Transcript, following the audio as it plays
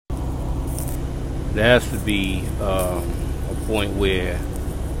there has to be a point where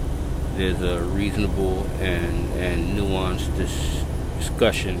there's a reasonable and nuanced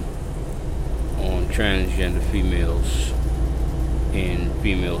discussion on transgender females in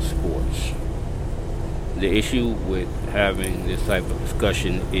female sports. The issue with having this type of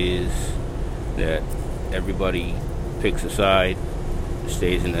discussion is that everybody picks a side,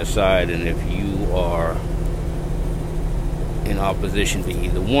 stays in their side, and if you are in opposition to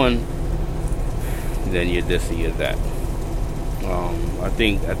either one, then you're this or you're that. I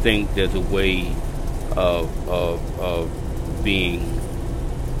think there's a way of being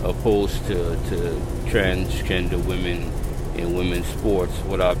opposed to transgender women in women's sports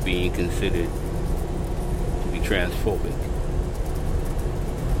without being considered to be transphobic.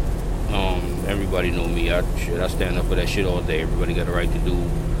 Everybody know me. I stand up for that shit all day. Everybody got a right to do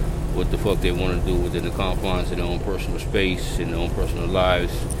what the fuck they want to do within the confines of their own personal space, in their own personal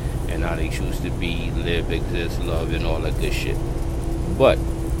lives, and how they choose to be, live, exist, love, and all that good shit. But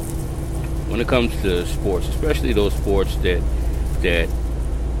when it comes to sports, especially those sports that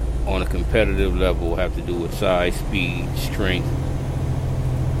on a competitive level have to do with size, speed, strength,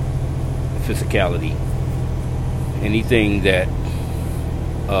 physicality, anything that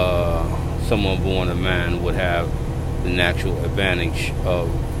someone born a man would have the natural advantage of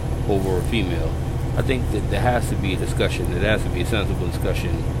over a female, I think that there has to be a discussion. There has to be a sensible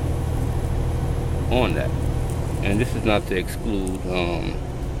discussion on that. And this is not to exclude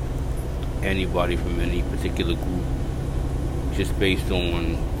anybody from any particular group, just based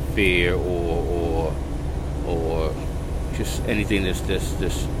on fear or just anything that's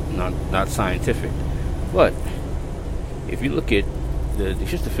not scientific. But if you look at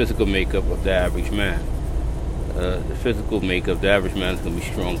just the physical makeup of the average man, the physical makeup, the average man is going to be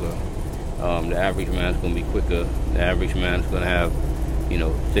stronger. The average man is going to be quicker. The average man is going to have,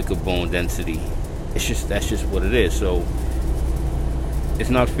 thicker bone density. That's just what it is. So it's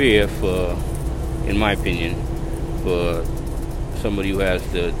not fair for, in my opinion, for somebody who has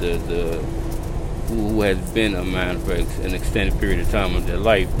who has been a man for an extended period of time of their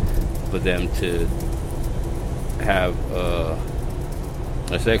life, for them to have a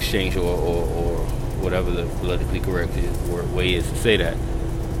sex change or whatever the politically correct way is to say that,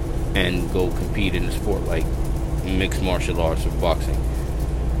 and go compete in a sport like mixed martial arts or boxing,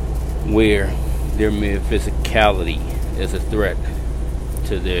 where their mere physicality is a threat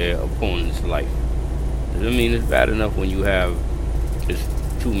to their opponent's life. I mean, it's bad enough when you have just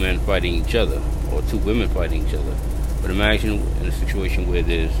two men fighting each other or two women fighting each other, but imagine in a situation where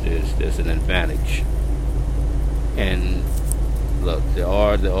there's an advantage. And look, there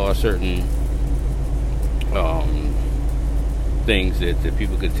are certain things that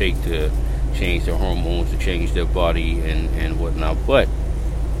people could take to change their hormones, to change their body and whatnot, but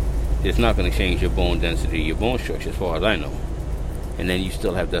it's not going to change your bone density, your bone structure, as far as I know. And then you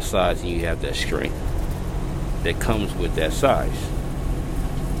still have that size and you have that strength that comes with that size.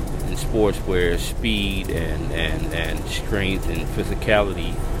 In sports where speed and strength and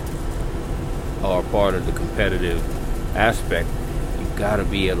physicality are part of the competitive aspect, you gotta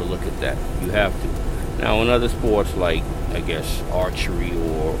be able to look at that. You have to. Now, in other sports like, I guess, archery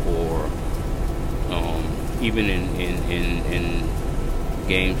or even in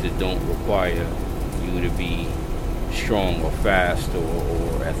games that don't require you to be strong or fast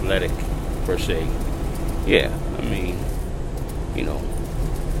or athletic per se, yeah, I mean,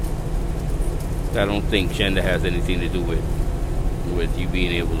 I don't think gender has anything to do with you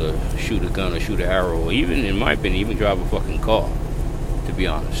being able to shoot a gun or shoot an arrow, or even, in my opinion, even drive a fucking car, to be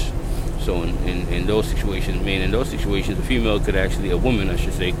honest. So in those situations, a female could actually, a woman I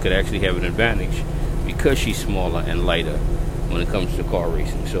should say, could actually have an advantage because she's smaller and lighter when it comes to car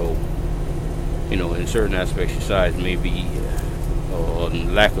racing. So, in certain aspects, your size may be, or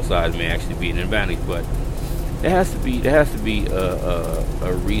lack of size may actually be an advantage, but there has to be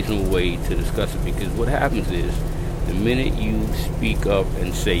a reasonable way to discuss it, because what happens is, the minute you speak up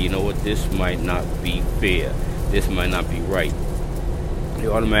and say, you know what, this might not be fair, this might not be right,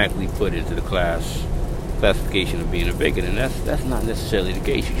 you're automatically put into the classification of being a bigot, and that's not necessarily the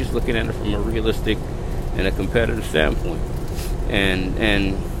case. You're just looking at it from a realistic and a competitive standpoint,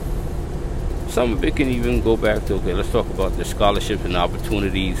 and some of it can even go back to, okay, let's talk about the scholarships and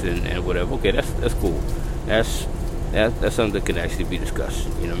opportunities and whatever. Okay, that's cool. That's something that can actually be discussed.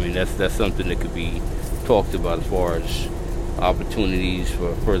 That's something that could be talked about as far as opportunities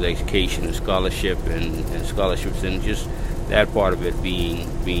for further education and scholarship and scholarships, and just that part of it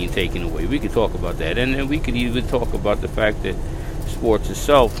being taken away. We could talk about that, and then we could even talk about the fact that sports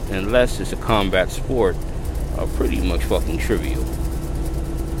itself, unless it's a combat sport, are pretty much fucking trivial.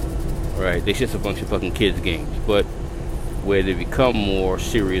 right? They're just a bunch of fucking kids games. But where they become more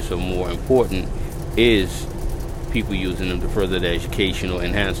serious or more important is people using them to further their education or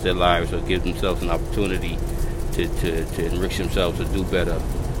enhance their lives or give themselves an opportunity to enrich themselves or do better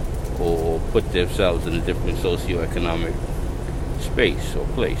or put themselves in a different socioeconomic space or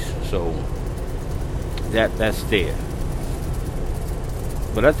place. So that's there.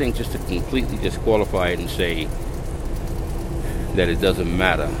 But I think just to completely disqualify it and say that it doesn't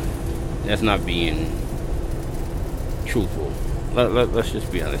matter, that's not being truthful. Let's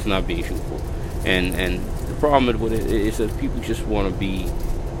just be honest, not being truthful. And the problem with it is that people just want to be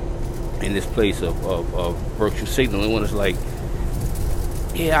in this place of virtue signaling when it's like,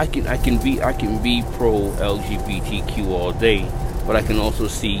 yeah, I can be pro LGBTQ all day, but I can also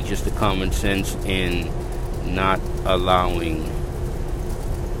see just the common sense in not allowing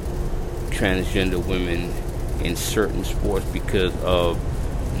transgender women in certain sports because of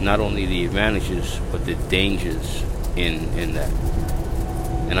not only the advantages but the dangers in that.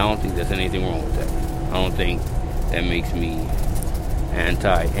 And I don't think there's anything wrong with that. I don't think that makes me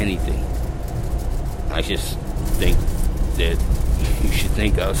anti anything. I just think that you should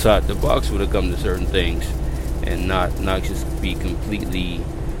think outside the box when it comes to certain things and not just be completely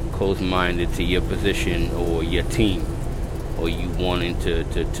closed-minded to your position or your team, or you wanting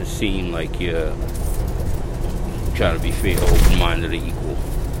to seem like you're trying to be fair, open-minded, or equal.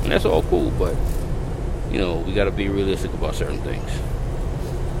 And that's all cool, but you know, we got to be realistic about certain things.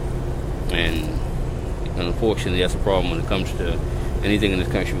 And unfortunately, that's a problem when it comes to anything in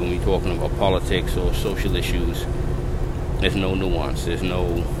this country. When we're talking about politics or social issues, there's no nuance. There's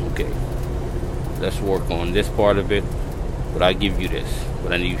no, okay, let's work on this part of it, but I give you this,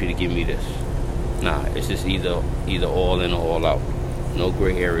 but I need you to give me this. Nah, it's just either all in or all out. No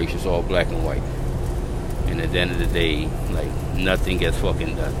gray areas, just all black and white. And at the end of the day, like, nothing gets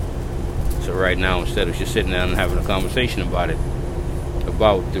fucking done. So right now, instead of just sitting down and having a conversation about it,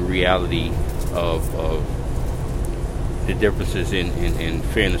 about the reality of the differences in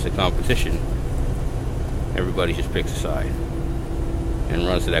fairness and competition, everybody just picks a side and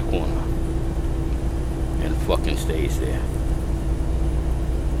runs to that corner and fucking stays there.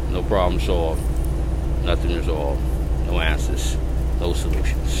 No problem solved, nothing resolved, no answers, no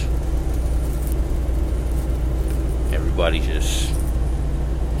solutions. Everybody just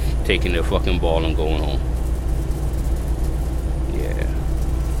taking their fucking ball and going home. Yeah.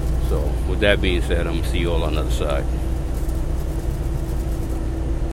 So with that being said, I'm gonna see you all on the other side.